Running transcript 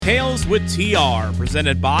Tales with TR,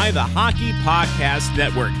 presented by the Hockey Podcast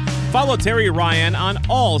Network. Follow Terry Ryan on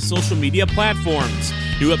all social media platforms.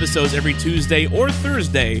 New episodes every Tuesday or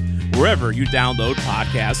Thursday, wherever you download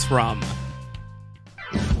podcasts from.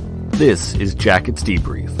 This is Jackets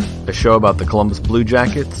Debrief, a show about the Columbus Blue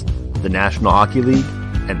Jackets, the National Hockey League,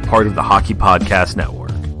 and part of the Hockey Podcast Network.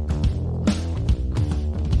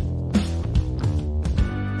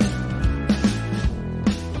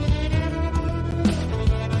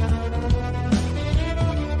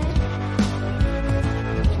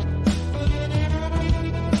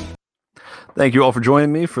 Thank you all for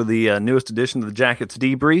joining me for the newest edition of the Jackets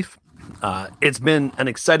Debrief. It's been an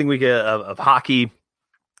exciting week of hockey,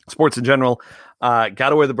 sports in general. Got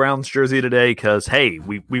to wear the Browns jersey today because, hey,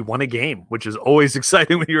 we won a game, which is always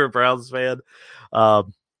exciting when you're a Browns fan.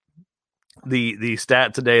 The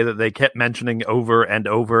stat today that they kept mentioning over and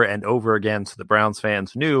over and over again, so the Browns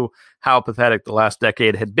fans knew how pathetic the last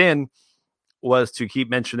decade had been, was to keep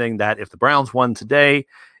mentioning that if the Browns won today,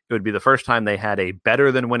 it would be the first time they had a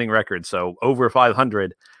better than winning record, so over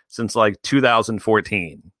 500 since like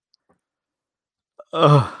 2014.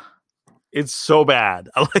 It's so bad.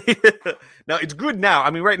 Now it's good now.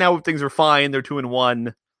 I mean, right now things are fine. They're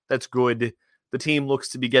 2-1. That's good. The team looks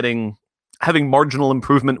to be having marginal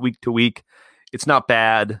improvement week to week. It's not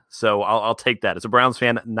bad, so I'll take that. As a Browns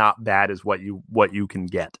fan, not bad is what you can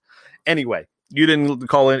get. Anyway. You didn't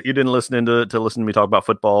call in. You didn't listen to listen to me talk about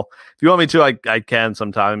football. If you want me to, I can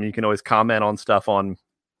sometime. You can always comment on stuff on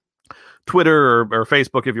Twitter or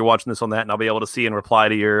Facebook if you're watching this on that, and I'll be able to see and reply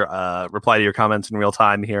to your comments in real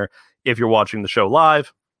time here if you're watching the show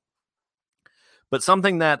live. But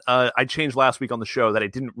something that I changed last week on the show that I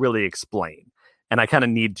didn't really explain, and I kind of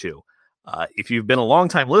need to. If you've been a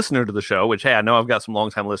longtime listener to the show, which, hey, I know I've got some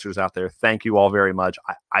longtime listeners out there. Thank you all very much.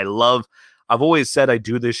 I've always said I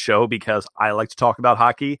do this show because I like to talk about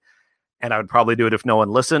hockey, and I would probably do it if no one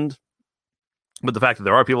listened. But the fact that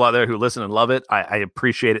there are people out there who listen and love it, I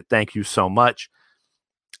appreciate it. Thank you so much.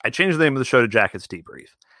 I changed the name of the show to Jackets Debrief.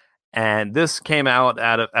 And this came out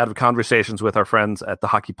of conversations with our friends at the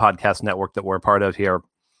Hockey Podcast Network that we're a part of here.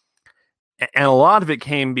 And a lot of it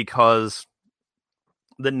came because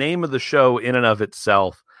the name of the show in and of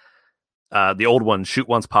itself, the old one, Shoot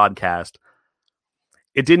Once Podcast,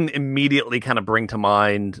 it didn't immediately kind of bring to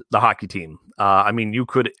mind the hockey team. I mean, you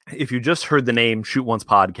could, if you just heard the name Shoot Once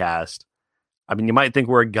Podcast, I mean, you might think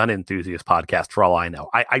we're a gun enthusiast podcast for all I know.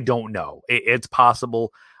 I don't know. It's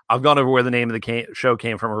possible. I've gone over where the name of the show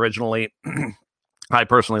came from originally. I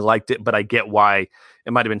personally liked it, but I get why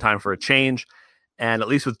it might have been time for a change. And at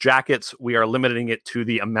least with Jackets, we are limiting it to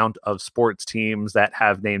the amount of sports teams that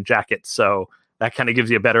have named Jackets. So that kind of gives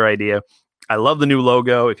you a better idea. I love the new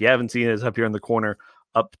logo. If you haven't seen it, it's up here in the corner.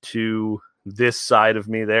 Up to this side of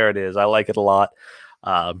me. There it is. I like it a lot.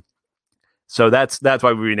 So that's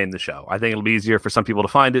why we renamed the show. I think it'll be easier for some people to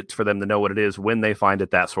find it, for them to know what it is when they find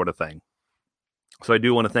it, that sort of thing. So I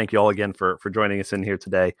do want to thank you all again for joining us in here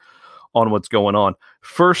today on what's going on.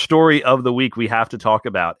 First story of the week we have to talk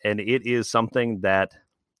about, and it is something that,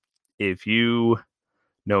 if you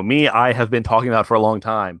know me, I have been talking about for a long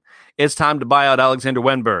time. It's time to buy out Alexander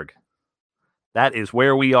Wennberg. That is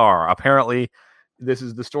where we are. Apparently, this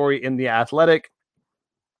is the story in The Athletic.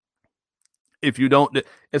 If you don't,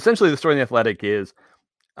 essentially the story in The Athletic is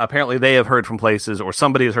apparently they have heard from places, or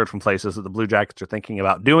somebody has heard from places, that the Blue Jackets are thinking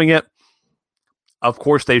about doing it. Of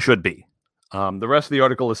course they should be. The rest of the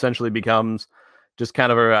article essentially becomes just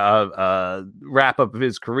kind of a wrap up of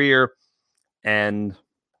his career and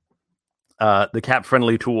the cap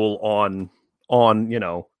friendly tool on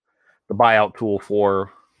the buyout tool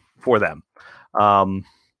for them.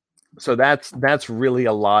 So that's really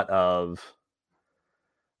a lot of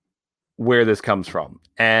where this comes from.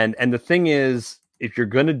 And the thing is, if you're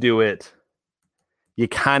going to do it, you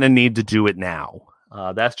kind of need to do it now.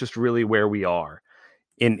 That's just really where we are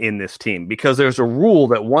in this team, because there's a rule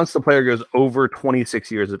that once the player goes over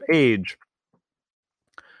 26 years of age,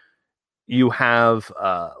 you have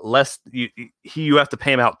you have to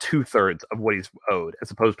pay him out 2/3 of what he's owed,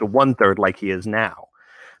 as opposed to 1/3 like he is now.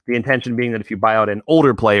 The intention being that if you buy out an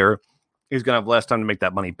older player, he's going to have less time to make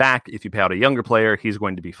that money back. If you pay out a younger player, he's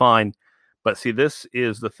going to be fine. But see, this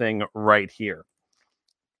is the thing right here.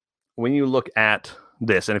 When you look at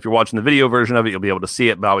this, and if you're watching the video version of it, you'll be able to see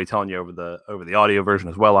it, but I'll be telling you over the audio version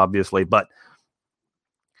as well, obviously. But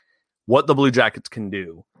what the Blue Jackets can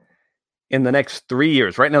do in the next 3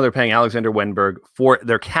 years, right now they're paying Alexander Wennberg, for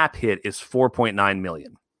their cap hit is $4.9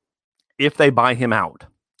 million. If they buy him out,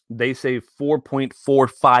 they save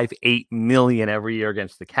 $4.458 million every year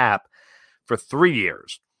against the cap for 3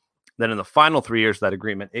 years. Then in the final 3 years of that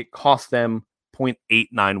agreement, it costs them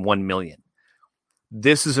 $0.891 million.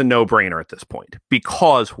 This is a no-brainer at this point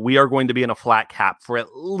because we are going to be in a flat cap for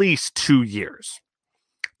at least 2 years.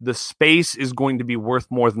 The space is going to be worth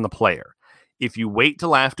more than the player. If you wait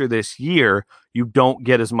till after this year, you don't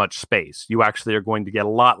get as much space. You actually are going to get a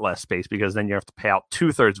lot less space because then you have to pay out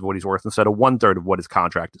 2/3 of what he's worth instead of 1/3 of what his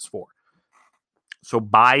contract is for. So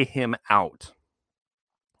buy him out.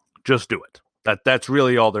 Just do it. That's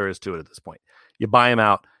really all there is to it at this point. You buy him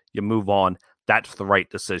out, you move on. That's the right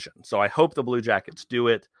decision. So I hope the Blue Jackets do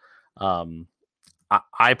it.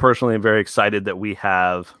 I personally am very excited that we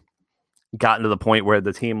have gotten to the point where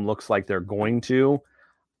the team looks like they're going to.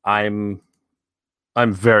 I'm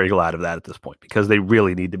very glad of that at this point because they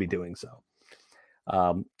really need to be doing so.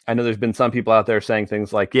 I know there's been some people out there saying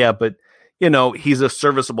things like, yeah, but he's a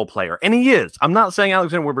serviceable player. And he is. I'm not saying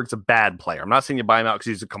Alexander Wennberg's a bad player. I'm not saying you buy him out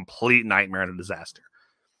because he's a complete nightmare and a disaster.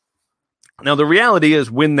 Now, the reality is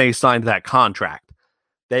when they signed that contract,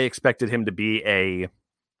 they expected him to be a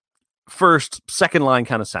first, second line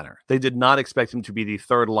kind of center. They did not expect him to be the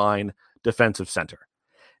third line defensive center.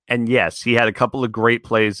 And yes, he had a couple of great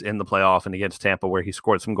plays in the playoff and against Tampa where he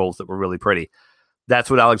scored some goals that were really pretty. That's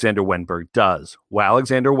what Alexander Wennberg does. Well,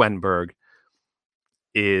 Alexander Wennberg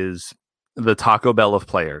is the Taco Bell of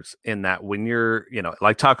players in that when you're,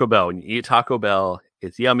 like Taco Bell, when you eat Taco Bell,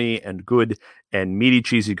 it's yummy and good and meaty,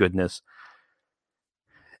 cheesy goodness.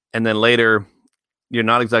 And then later, you're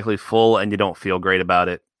not exactly full and you don't feel great about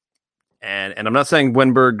it. And I'm not saying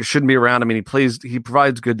Wennberg shouldn't be around. I mean, he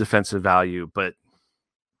provides good defensive value, but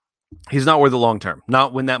he's not worth the long term.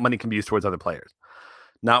 Not when that money can be used towards other players.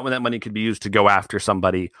 Not when that money could be used to go after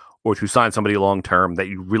somebody or to sign somebody long term that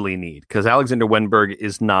you really need. Because Alexander Wennberg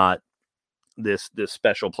is not this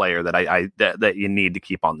special player that that you need to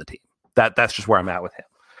keep on the team. That's just where I'm at with him.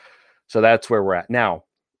 So that's where we're at now.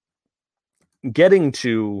 Getting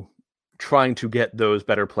to trying to get those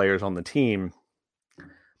better players on the team.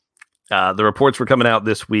 The reports were coming out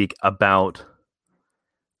this week about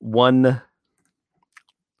one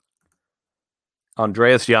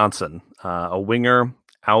Andreas Janssen, a winger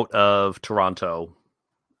out of Toronto,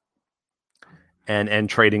 and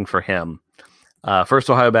trading for him. First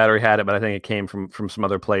Ohio Battery had it, but I think it came from some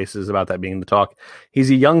other places about that being the talk.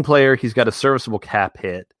 He's a young player. He's got a serviceable cap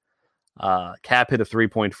hit of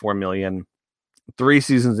 $3.4 million. 3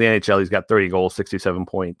 seasons in the NHL. He's got 30 goals, 67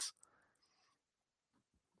 points.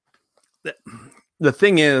 The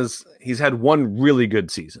thing is, he's had one really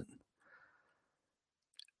good season.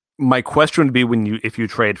 My question would be if you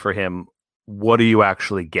trade for him, what are you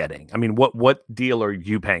actually getting? I mean, what deal are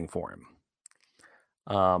you paying for him?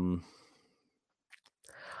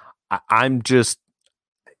 I'm just,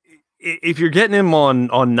 if you're getting him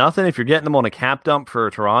on nothing, if you're getting him on a cap dump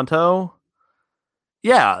for Toronto,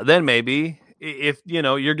 yeah, then maybe. If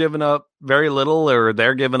you're giving up very little or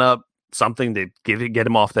they're giving up something to get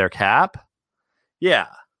him off their cap, yeah.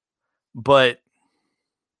 But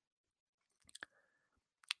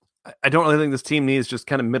I don't really think this team needs just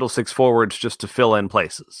kind of middle six forwards just to fill in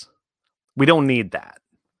places. We don't need that.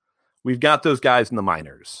 We've got those guys in the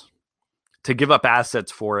minors. To give up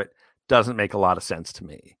assets for it doesn't make a lot of sense to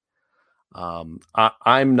me.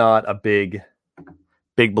 I'm not a big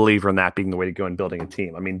believer in that being the way to go in building a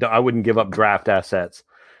team. I mean, I wouldn't give up draft assets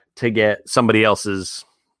to get somebody else's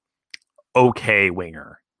okay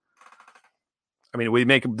winger. I mean, would it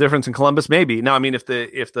make a difference in Columbus? Maybe. No, I mean, if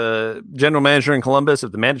the general manager in Columbus,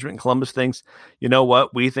 if the management in Columbus thinks, you know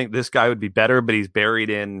what, we think this guy would be better, but he's buried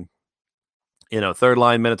in, third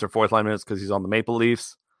line minutes or fourth line minutes because he's on the Maple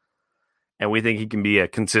Leafs, and we think he can be a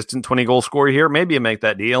consistent 20-goal scorer here, maybe you make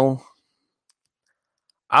that deal.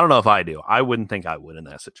 I don't know if I do. I wouldn't think I would in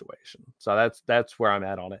that situation. So that's where I'm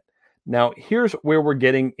at on it. Now, here's where we're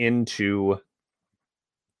getting into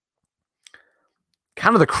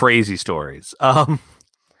kind of the crazy stories. And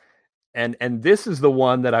this is the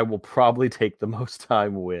one that I will probably take the most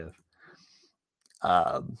time with.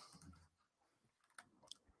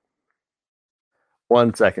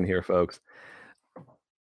 One second here, folks.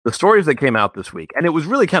 The stories that came out this week, and it was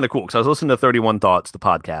really kind of cool because I was listening to 31 Thoughts, the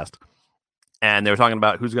podcast, and they were talking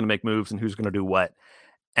about who's going to make moves and who's going to do what.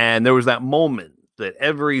 And there was that moment that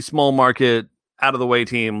every small market, out of the way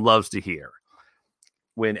team loves to hear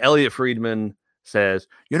when Elliot Friedman says,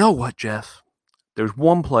 you know what, Jeff, there's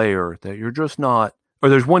one player that you're just not, or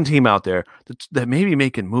there's one team out there that may be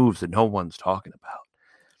making moves that no one's talking about.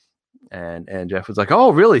 And Jeff was like,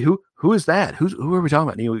 oh, really? Who is that? Who are we talking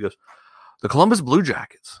about? And he goes, the Columbus Blue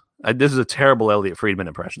Jackets. This is a terrible Elliot Friedman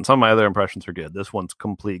impression. Some of my other impressions are good. This one's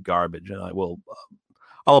complete garbage, and I'll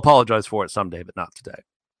apologize for it someday, but not today.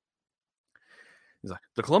 He's like,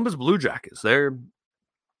 the Columbus Blue Jackets, they're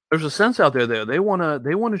there's a sense out there that they want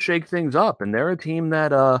to shake things up, and they're a team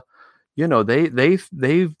that they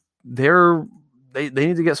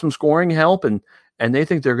need to get some scoring help, and they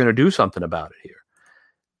think they're going to do something about it here.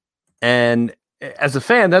 And as a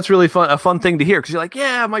fan, that's really a fun thing to hear, because you're like,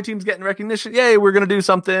 yeah, my team's getting recognition. Yay, we're going to do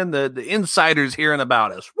something. The insiders hearing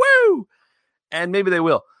about us. Woo! And maybe they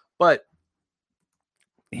will. But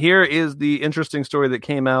here is the interesting story that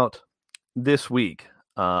came out this week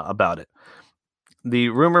about it. The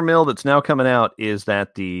rumor mill that's now coming out is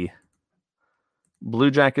that the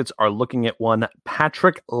Blue Jackets are looking at one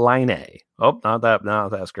Patrik Laine. Oh, not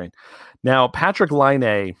that screen. Now, Patrik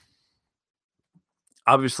Laine,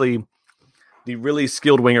 obviously the really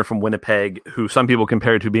skilled winger from Winnipeg, who some people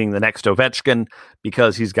compare to being the next Ovechkin,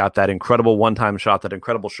 because he's got that incredible one-time shot, that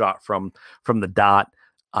incredible shot from the dot,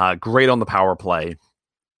 great on the power play,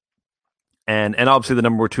 and obviously the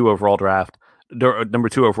number 2 overall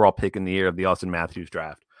pick in the year of the Austin Matthews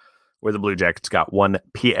draft, where the Blue Jackets got one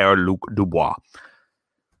Pierre-Luc Dubois.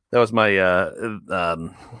 That was my, I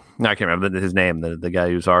can't remember his name, the guy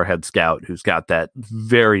who's our head scout, who's got that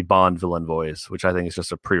very Bond villain voice, which I think is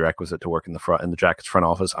just a prerequisite to work in the Jackets front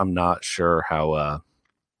office. I'm not sure how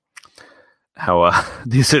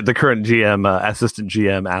the current GM, assistant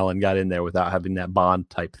GM Allen, got in there without having that Bond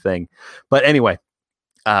type thing. But anyway,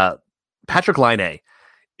 Patrik Laine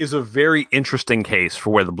is a very interesting case for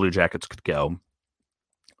where the Blue Jackets could go,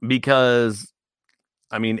 because,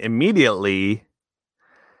 I mean, immediately,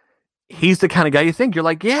 he's the kind of guy you think, you're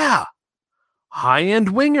like, yeah, high-end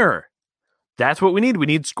winger. That's what we need. We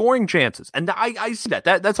need scoring chances. And I see that.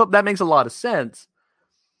 That makes a lot of sense.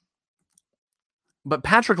 But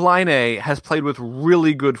Patrik Laine has played with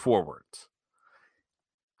really good forwards.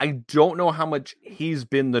 I don't know how much he's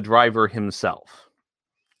been the driver himself.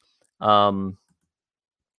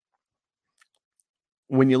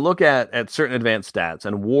 When you look at certain advanced stats,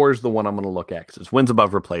 and WAR's the one I'm going to look at, because it's wins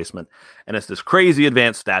above replacement, and it's this crazy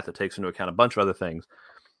advanced stat that takes into account a bunch of other things.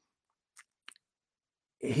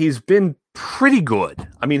 He's been pretty good.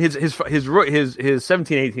 I mean, his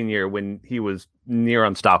 17-18 year, when he was near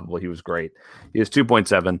unstoppable, he was great. He was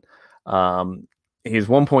 2.7. He's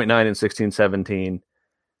 1.9 in 16-17.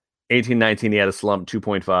 18-19, he had a slump,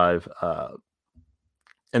 2.5.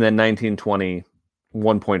 And then 19-20,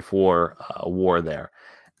 1.4 WAR there.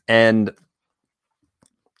 And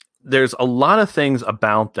there's a lot of things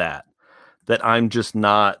about that I'm just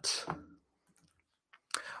not...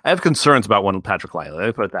 I have concerns about one Patrik Laine. Let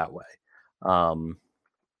me put it that way.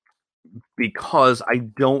 Because I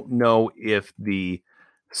don't know if the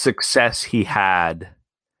success he had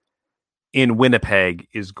in Winnipeg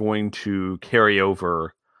is going to carry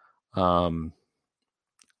over to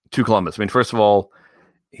Columbus. I mean, first of all,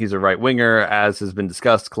 he's a right winger. As has been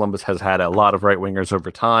discussed, Columbus has had a lot of right wingers over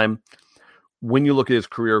time. When you look at his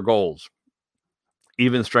career goals,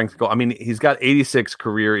 even strength goal, I mean, he's got 86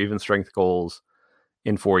 career even strength goals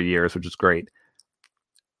in 4 years, which is great.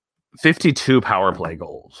 52 power play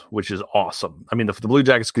goals, which is awesome. I mean, if the Blue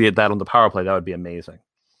Jackets could get that on the power play, that would be amazing.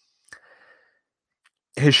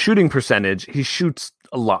 His shooting percentage, he shoots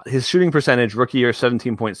a lot. His shooting percentage, rookie year,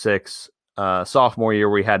 17.6. Sophomore year,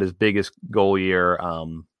 where he had his biggest goal year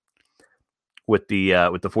with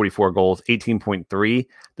the 44 goals, 18.3.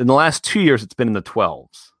 Then the last 2 years, it's been in the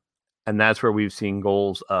 12s. And that's where we've seen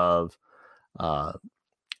goals of...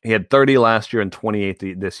 he had 30 last year and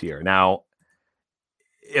 28 this year. Now,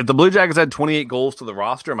 if the Blue Jackets had 28 goals to the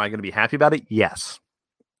roster, am I going to be happy about it? Yes.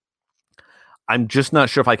 I'm just not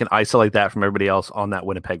sure if I can isolate that from everybody else on that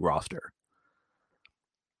Winnipeg roster.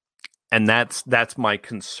 And that's my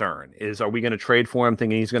concern, is, are we going to trade for him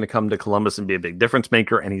thinking he's going to come to Columbus and be a big difference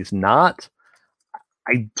maker, and he's not?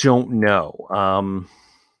 I don't know.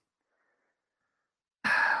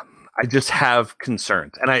 I just have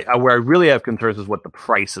concerns. And where I really have concerns is what the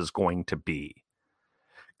price is going to be.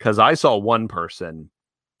 Because I saw one person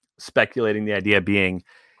speculating the idea being,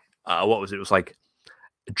 what was it? It was like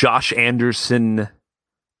Josh Anderson,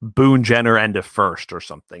 Boone Jenner, and a first or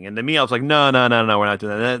something. And to me, I was like, no, we're not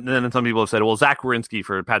doing that. And then some people have said, well, Zach Werenski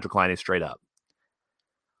for Patrik Laine straight up.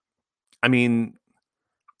 I mean,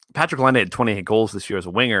 Patrik Laine had 28 goals this year as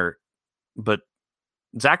a winger, but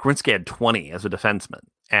Zach Werenski had 20 as a defenseman.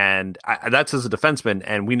 And that's as a defenseman,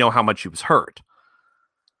 and we know how much he was hurt.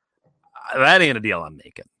 That ain't a deal I'm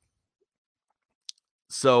making.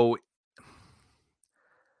 So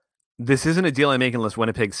this isn't a deal I'm making unless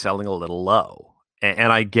Winnipeg's selling a little low.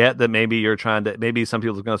 And I get that maybe maybe some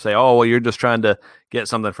people are going to say, oh, well, you're just trying to get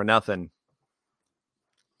something for nothing.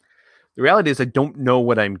 The reality is I don't know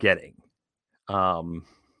what I'm getting.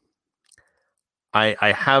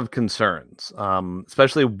 I have concerns,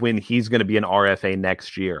 especially when he's going to be an RFA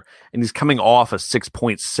next year, and he's coming off a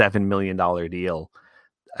 $6.7 million deal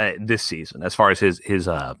this season. As far as his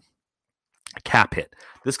cap hit,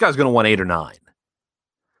 this guy's going to want 8 or 9.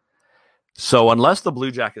 So unless the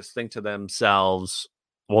Blue Jackets think to themselves,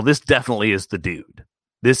 well, this definitely is the dude.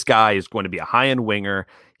 This guy is going to be a high-end winger.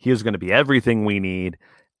 He is going to be everything we need,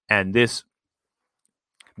 and this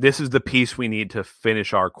is the piece we need to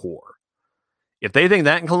finish our core. If they think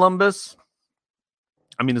that in Columbus,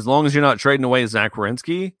 I mean, as long as you're not trading away Zach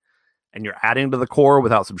Werenski and you're adding to the core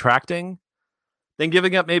without subtracting, then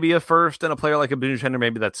giving up maybe a first and a player like a Boone,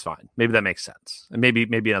 maybe that's fine. Maybe that makes sense. And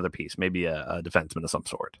maybe another piece, maybe a defenseman of some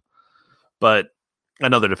sort. But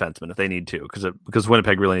another defenseman if they need to, because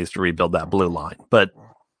Winnipeg really needs to rebuild that blue line. But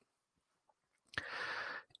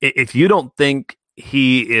if you don't think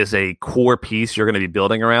he is a core piece you're going to be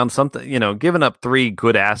building around something, giving up 3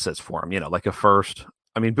 good assets for him, like a first.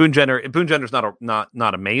 I mean, Boone Jenner's not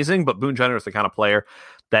amazing, but Boone Jenner is the kind of player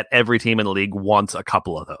that every team in the league wants a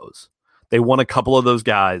couple of those. They want a couple of those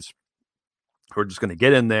guys who are just going to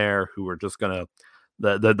get in there, who are just going to,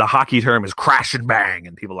 the hockey term is crash and bang,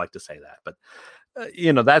 and people like to say that. But,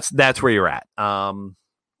 that's where you're at.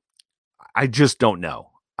 I just don't know.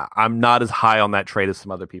 I'm not as high on that trade as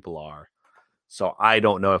some other people are. So I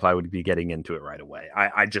don't know if I would be getting into it right away.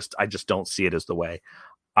 I just don't see it as the way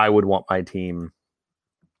I would want my team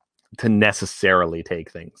to necessarily take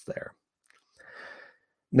things there.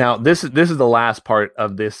 Now, this is the last part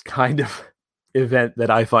of this kind of event that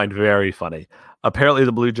I find very funny. Apparently,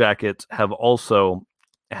 the Blue Jackets have also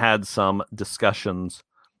had some discussions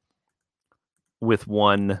with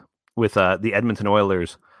the Edmonton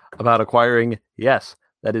Oilers about acquiring, yes,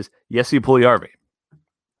 that is Jesse Puljujarvi.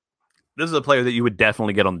 This is a player that you would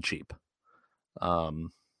definitely get on the cheap.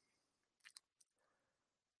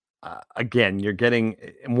 Again, you're getting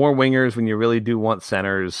more wingers when you really do want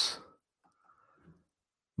centers,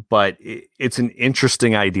 but it's an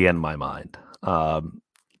interesting idea in my mind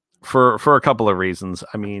for a couple of reasons.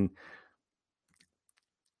 I mean,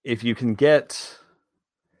 if you can get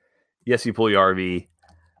Jesse Puljujarvi,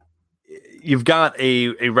 you've got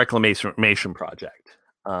a reclamation project,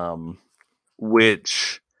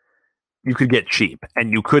 which you could get cheap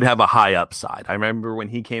and you could have a high upside. I remember when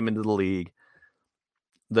he came into the league,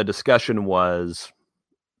 the discussion was,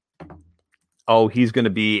 he's going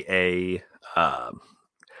to be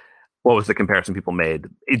what was the comparison people made?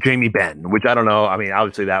 A Jamie Benn, which I don't know. I mean,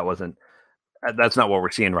 obviously that's not what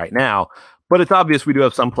we're seeing right now, but it's obvious we do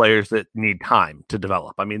have some players that need time to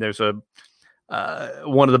develop. I mean, there's one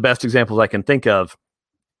of the best examples I can think of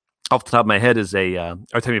off the top of my head is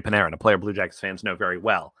Artemi Panarin, a player Blue Jackets fans know very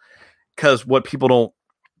well. Because what people don't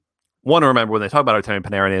want to remember when they talk about Artemi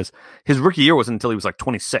Panarin is his rookie year wasn't until he was like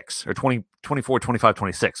 26 or 20, 24, 25,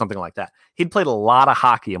 26, something like that. He'd played a lot of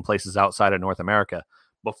hockey in places outside of North America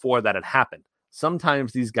before that had happened.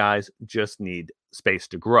 Sometimes these guys just need space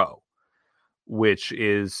to grow, which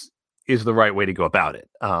is the right way to go about it.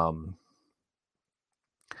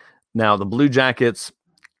 Now, the Blue Jackets,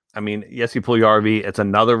 I mean, Jesse Puljujarvi, it's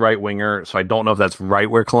another right winger, so I don't know if that's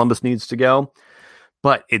right where Columbus needs to go.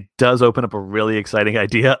 But it does open up a really exciting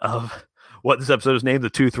idea of what this episode is named, the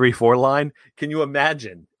 2-3-4 line. Can you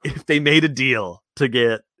imagine if they made a deal to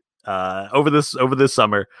get over this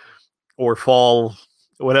summer or fall,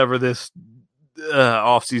 whatever this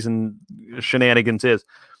offseason shenanigans is,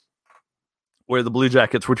 where the Blue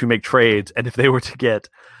Jackets were to make trades, and if they were to get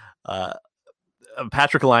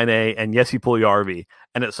Patrick Laine and Jesse Puljujarvi,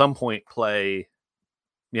 and at some point play,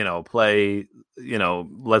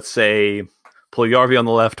 let's say Puljujarvi on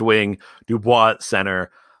the left wing, Dubois at center,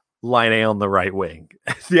 Laine on the right wing.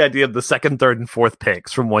 The idea of the second, third, and fourth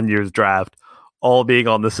picks from one year's draft all being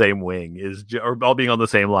on the same wing or all being on the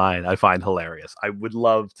same line, I find hilarious. I would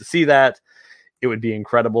love to see that. It would be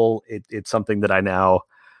incredible. It's something that I now,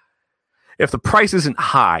 if the price isn't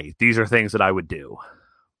high, these are things that I would do.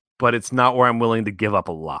 But it's not where I'm willing to give up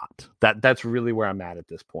a lot. That's really where I'm at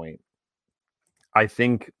this point. I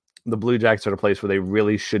think the Blue Jackets are at a place where they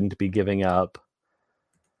really shouldn't be giving up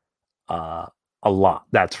a lot.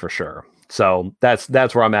 That's for sure. So that's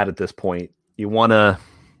where I'm at this point. You want to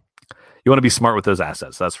be smart with those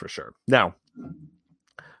assets. That's for sure. Now,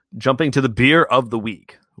 jumping to the beer of the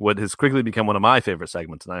week, what has quickly become one of my favorite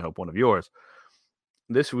segments, and I hope one of yours.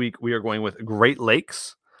 This week we are going with Great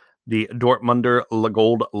Lakes, the Dortmunder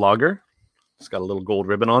Gold Lager. It's got a little gold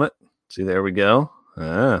ribbon on it. See, there we go.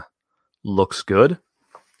 Looks good.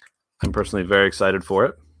 I'm personally very excited for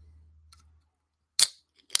it.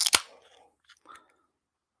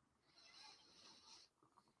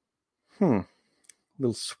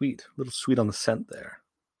 little sweet on the scent there.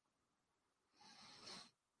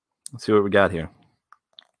 Let's see what we got here.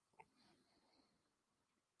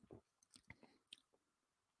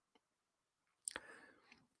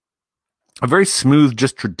 A very smooth,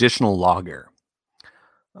 just traditional lager.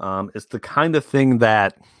 It's the kind of thing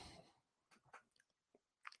that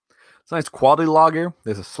it's a nice quality lager.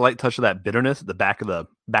 There's a slight touch of that bitterness at the back of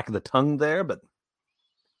the tongue there, but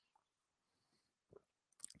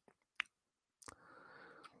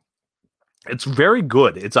it's very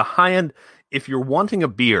good. It's a high end. If you're wanting a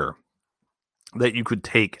beer that you could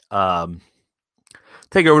take over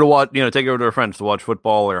to watch, take over to a friend's to watch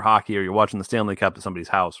football or hockey, or you're watching the Stanley Cup at somebody's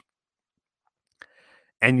house,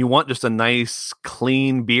 and you want just a nice,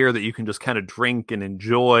 clean beer that you can just kind of drink and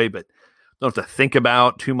enjoy, but don't have to think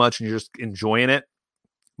about too much, and you're just enjoying it.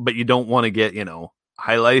 But you don't want to get,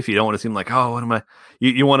 high life. You don't want to seem like, oh, what am I?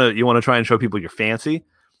 You want to try and show people you're fancy.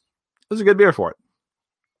 This is a good beer for it.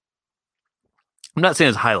 I'm not saying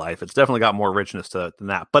it's high life. It's definitely got more richness to it than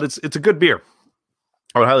that, but it's a good beer.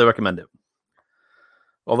 I would highly recommend it.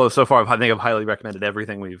 Although so far, I think I've highly recommended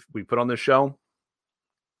everything we put on this show.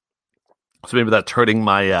 So maybe that's hurting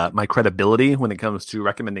my credibility when it comes to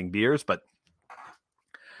recommending beers. But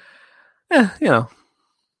what's the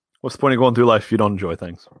point of going through life if you don't enjoy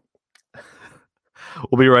things?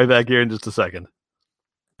 We'll be right back here in just a second.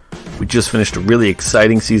 We just finished a really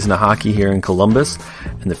exciting season of hockey here in Columbus,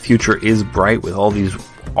 and the future is bright with all these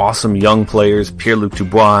awesome young players: Pierre-Luc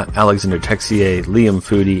Dubois, Alexander Texier, Liam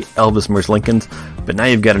Foudy, Elvis Merzlikins. But now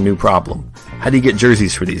you've got a new problem. How do you get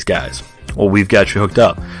jerseys for these guys? Well, we've got you hooked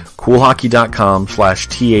up.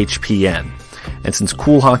 CoolHockey.com/THPN. And since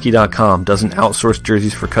CoolHockey.com doesn't outsource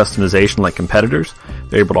jerseys for customization like competitors,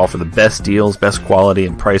 they're able to offer the best deals, best quality,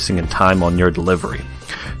 and pricing and time on your delivery.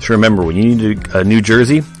 So remember, when you need a new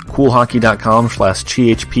jersey,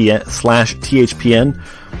 CoolHockey.com/THPN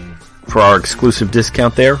for our exclusive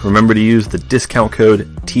discount there. Remember to use the discount code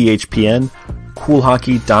THPN,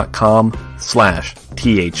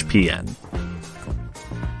 CoolHockey.com/THPN.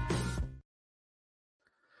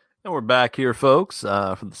 And we're back here, folks,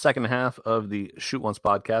 for the second half of the Shoot Once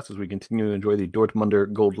podcast as we continue to enjoy the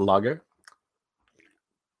Dortmunder Gold Lager.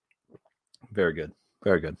 Very good.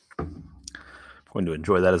 Very good. I'm going to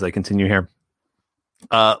enjoy that as I continue here.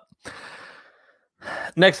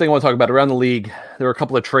 Next thing I want to talk about around the league, there are a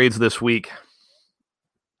couple of trades this week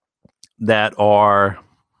that are,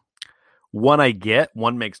 one I get,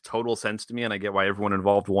 one makes total sense to me, and I get why everyone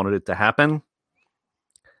involved wanted it to happen.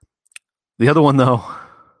 The other one, though,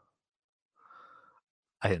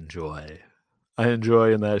 I enjoy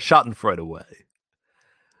in that Schadenfreude way.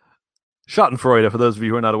 Schadenfreude, for those of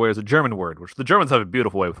you who are not aware, is a German word, which the Germans have a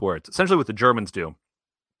beautiful way with words. Essentially what the Germans do,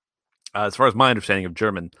 as far as my understanding of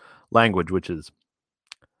German language, which is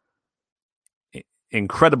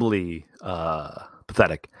incredibly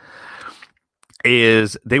pathetic,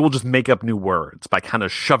 is they will just make up new words by kind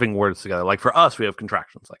of shoving words together. Like for us, we have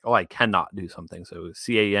contractions like, oh, I cannot do something. So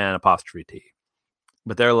CAN''T.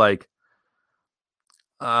 But they're like,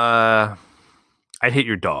 I hate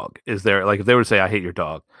your dog. Is there, like, if they were to say I hate your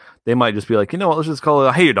dog, they might just be like, you know what, let's just call it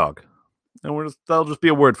I hate your dog. And that'll just be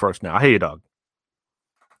a word for us now. I hate your dog.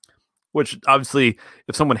 Which obviously,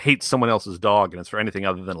 if someone hates someone else's dog and it's for anything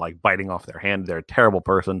other than like biting off their hand, they're a terrible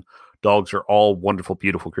person. Dogs are all wonderful,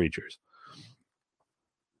 beautiful creatures.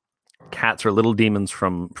 Cats are little demons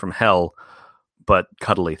from hell, but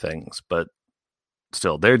cuddly things. But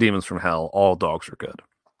still, they're demons from hell. All dogs are good.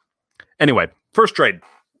 Anyway, first trade.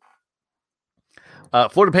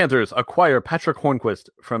 Florida Panthers acquire Patrick Hornquist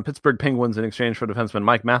from Pittsburgh Penguins in exchange for defenseman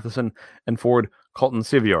Mike Matheson and forward Colton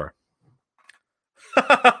Sceviour.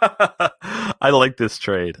 I like this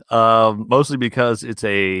trade, mostly because it's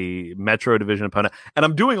a Metro Division opponent. And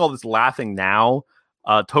I'm doing all this laughing now,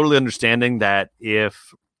 totally understanding that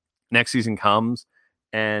if next season comes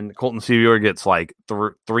and Colton Sceviour gets like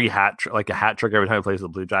a hat trick every time he plays the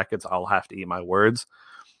Blue Jackets, I'll have to eat my words.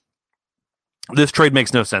 This trade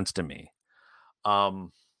makes no sense to me.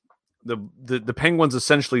 The Penguins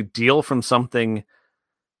essentially deal from something.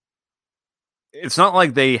 It's not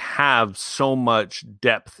like they have so much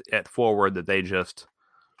depth at forward that they just,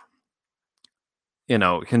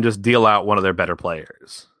 can just deal out one of their better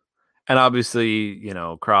players. And obviously,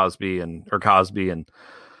 Crosby and Crosby.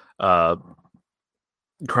 I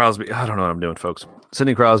don't know what I'm doing, folks.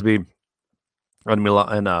 Sidney Crosby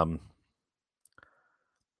and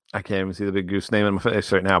I can't even see the big goose name in my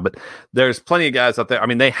face right now, but there's plenty of guys out there. I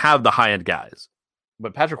mean, they have the high-end guys,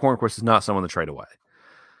 but Patrick Hornquist is not someone to trade away.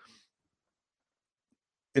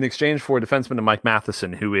 In exchange for a defenseman to Mike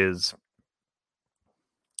Matheson, who is,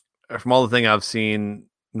 from all the thing I've seen,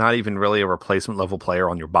 not even really a replacement level player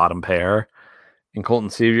on your bottom pair. And Colton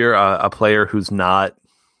Sevier, a player who's not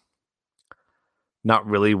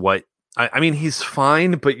really what I mean, he's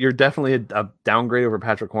fine, but you're definitely a downgrade over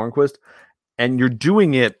Patrick Hornquist, and you're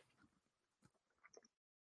doing it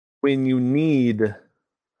when you need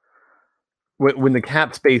when the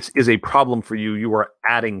cap space is a problem for you. You are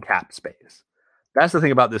adding cap space. That's the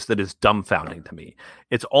thing about this that is dumbfounding to me.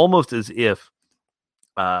 It's almost as if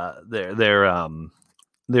their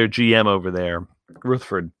GM over there,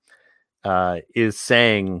 Rutherford, is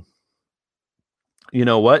saying, you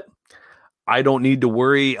know what? I don't need to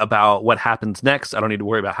worry about what happens next. I don't need to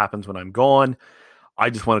worry about what happens when I'm gone. I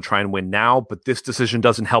just want to try and win now, but this decision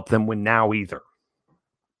doesn't help them win now either.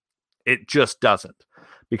 It just doesn't.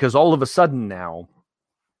 Because all of a sudden now,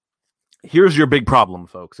 here's your big problem,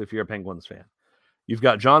 folks, if you're a Penguins fan. You've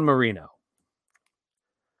got John Marino,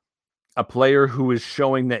 a player who is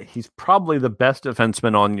showing that he's probably the best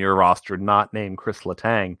defenseman on your roster, not named Chris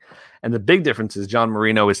Letang. And the big difference is John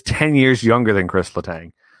Marino is 10 years younger than Chris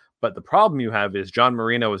Letang. But the problem you have is John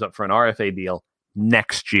Marino is up for an RFA deal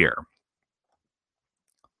next year.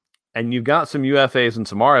 And you've got some UFAs and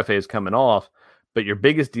some RFAs coming off, but your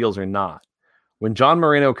biggest deals are not. When John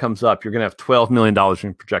Marino comes up, you're going to have $12 million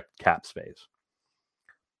in projected cap space.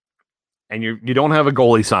 And you don't have a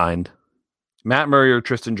goalie signed. Matt Murray or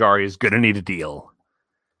Tristan Jarry is going to need a deal.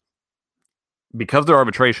 Because they're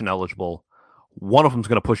arbitration eligible, one of them is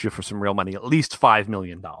going to push you for some real money, at least $5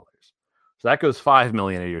 million. So that goes $5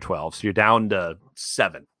 million of your 12. So you're down to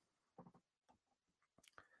 7.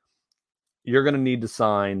 You're going to need to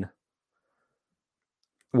sign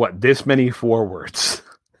this many forwards.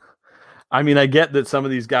 I mean, I get that some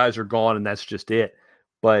of these guys are gone and that's just it,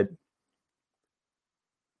 but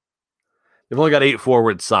they've only got 8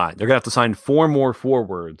 forwards signed. They're going to have to sign 4 more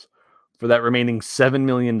forwards for that remaining $7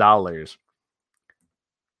 million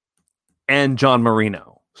and John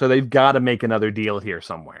Marino. So they've got to make another deal here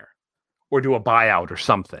somewhere or do a buyout or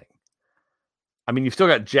something. I mean, you've still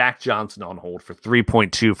got Jack Johnson on hold for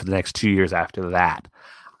 3.2 for the next 2 years after that.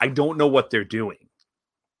 I don't know what they're doing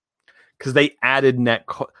because they added net.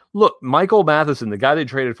 Look, Michael Matheson, the guy they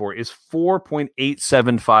traded for, is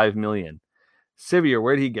 $4.875 million. Sevier,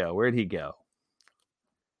 where'd he go?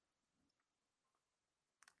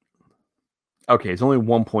 Okay, it's only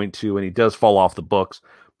 1.2, and he does fall off the books,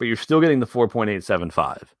 but you're still getting the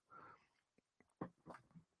 4.875.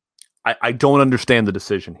 I don't understand the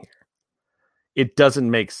decision here. It doesn't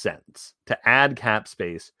make sense to add cap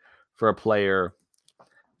space for a player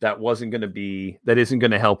that isn't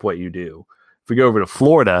going to help what you do. If we go over to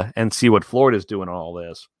Florida and see what Florida's doing on all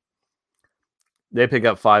this, they pick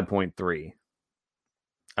up 5.3.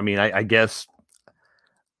 I mean, I guess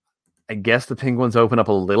the Penguins open up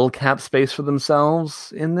a little cap space for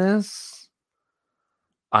themselves in this.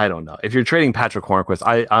 I don't know. If you're trading Patrick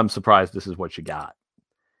Hornquist, I'm surprised this is what you got.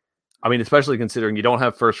 I mean, especially considering you don't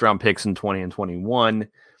have first round picks in 20 and 21.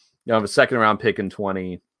 You have a second round pick in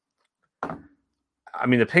 20. I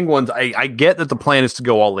mean, the Penguins, I get that the plan is to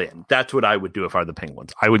go all in. That's what I would do if I were the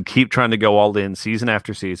Penguins. I would keep trying to go all in season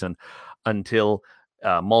after season until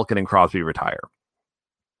Malkin and Crosby retire.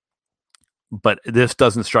 But this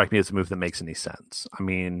doesn't strike me as a move that makes any sense. I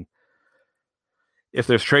mean, if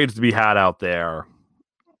there's trades to be had out there,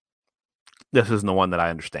 this isn't the one that I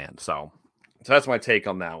understand. So that's my take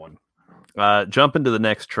on that one. Jump into the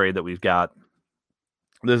next trade that we've got.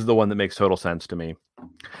 This is the one that makes total sense to me.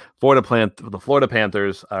 The Florida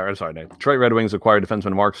Panthers, Detroit Red Wings acquired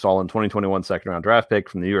defenseman Mark Stahl in 2021 second-round draft pick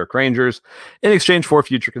from the New York Rangers in exchange for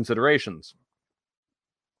future considerations.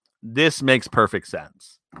 This makes perfect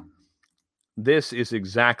sense. This is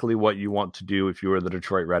exactly what you want to do if you are the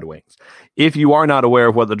Detroit Red Wings. If you are not aware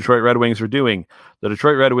of what the Detroit Red Wings are doing, the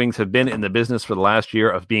Detroit Red Wings have been in the business for the last year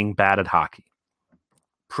of being bad at hockey.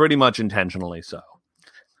 Pretty much intentionally so.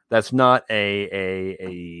 That's not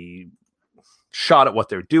a shot at what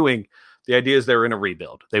they're doing. The idea is they're in a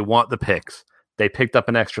rebuild. They want the picks. They picked up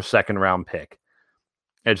an extra second-round pick.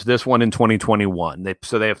 It's this one in 2021.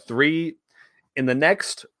 So they have 3 in the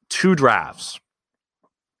next 2 drafts.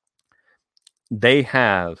 They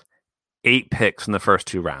have 8 picks in the first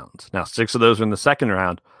 2 rounds. Now, 6 of those are in the second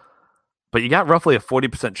round, but you got roughly a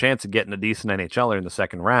 40% chance of getting a decent NHLer in the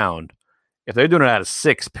second round. If they're doing it out of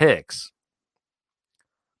 6 picks,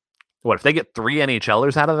 if they get 3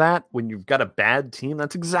 NHLers out of that when you've got a bad team?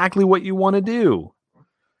 That's exactly what you want to do.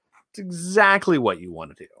 It's exactly what you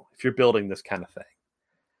want to do if you're building this kind of thing.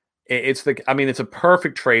 It's a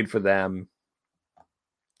perfect trade for them.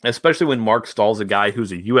 Especially when Mark Stahl's a guy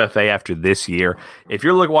who's a UFA after this year. If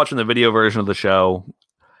you're watching the video version of the show,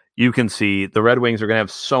 you can see the Red Wings are going to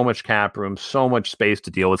have so much cap room, so much space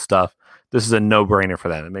to deal with stuff. This is a no-brainer for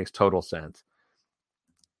them. It makes total sense.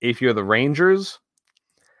 If you're the Rangers,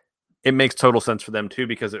 it makes total sense for them too,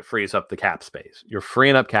 because it frees up the cap space. You're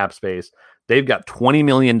freeing up cap space. They've got $20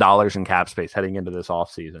 million in cap space heading into this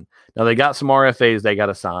offseason. Now, they got some RFAs they got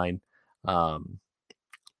to sign,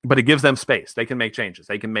 but it gives them space. They can make changes.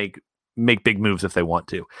 They can make big moves if they want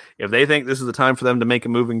to. If they think this is the time for them to make a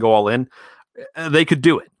move and go all in, they could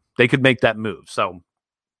do it. They could make that move. So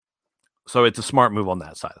it's a smart move on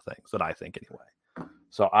that side of things, that I think anyway.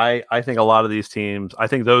 So I think a lot of these teams, I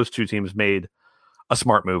think those two teams made a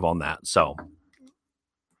smart move on that. So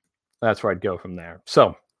that's where I'd go from there.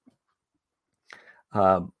 So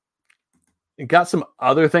got some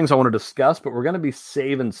other things I want to discuss, but we're going to be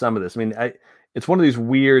saving some of this. I mean, it's one of these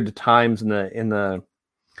weird times in the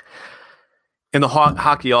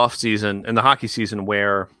hockey off season, in the hockey season,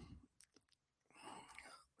 where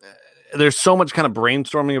there's so much kind of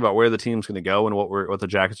brainstorming about where the team's going to go and what the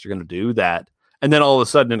Jackets are going to do, that, and then all of a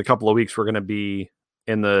sudden in a couple of weeks we're going to be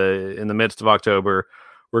in the midst of October.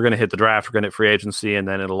 We're going to hit the draft, we're going to hit free agency, and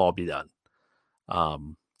then it'll all be done.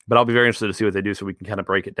 But I'll be very interested to see what they do, so we can kind of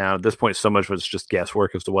break it down. At this point, so much of it's just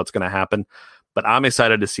guesswork as to what's going to happen, but I'm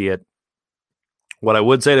excited to see it. What I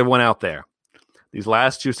would say to everyone out there, these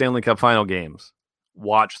last two Stanley Cup final games,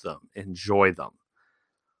 watch them, enjoy them.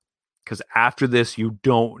 Because after this, you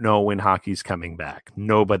don't know when hockey's coming back.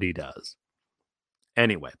 Nobody does.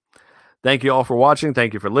 Anyway, thank you all for watching.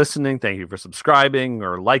 Thank you for listening. Thank you for subscribing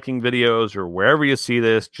or liking videos or wherever you see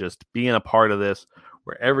this, just being a part of this.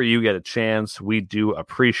 Wherever you get a chance, we do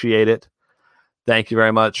appreciate it. Thank you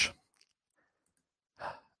very much.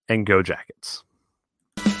 And go Jackets.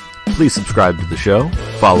 Please subscribe to the show.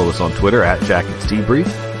 Follow us on Twitter @JacketsDebrief.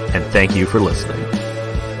 And thank you for listening.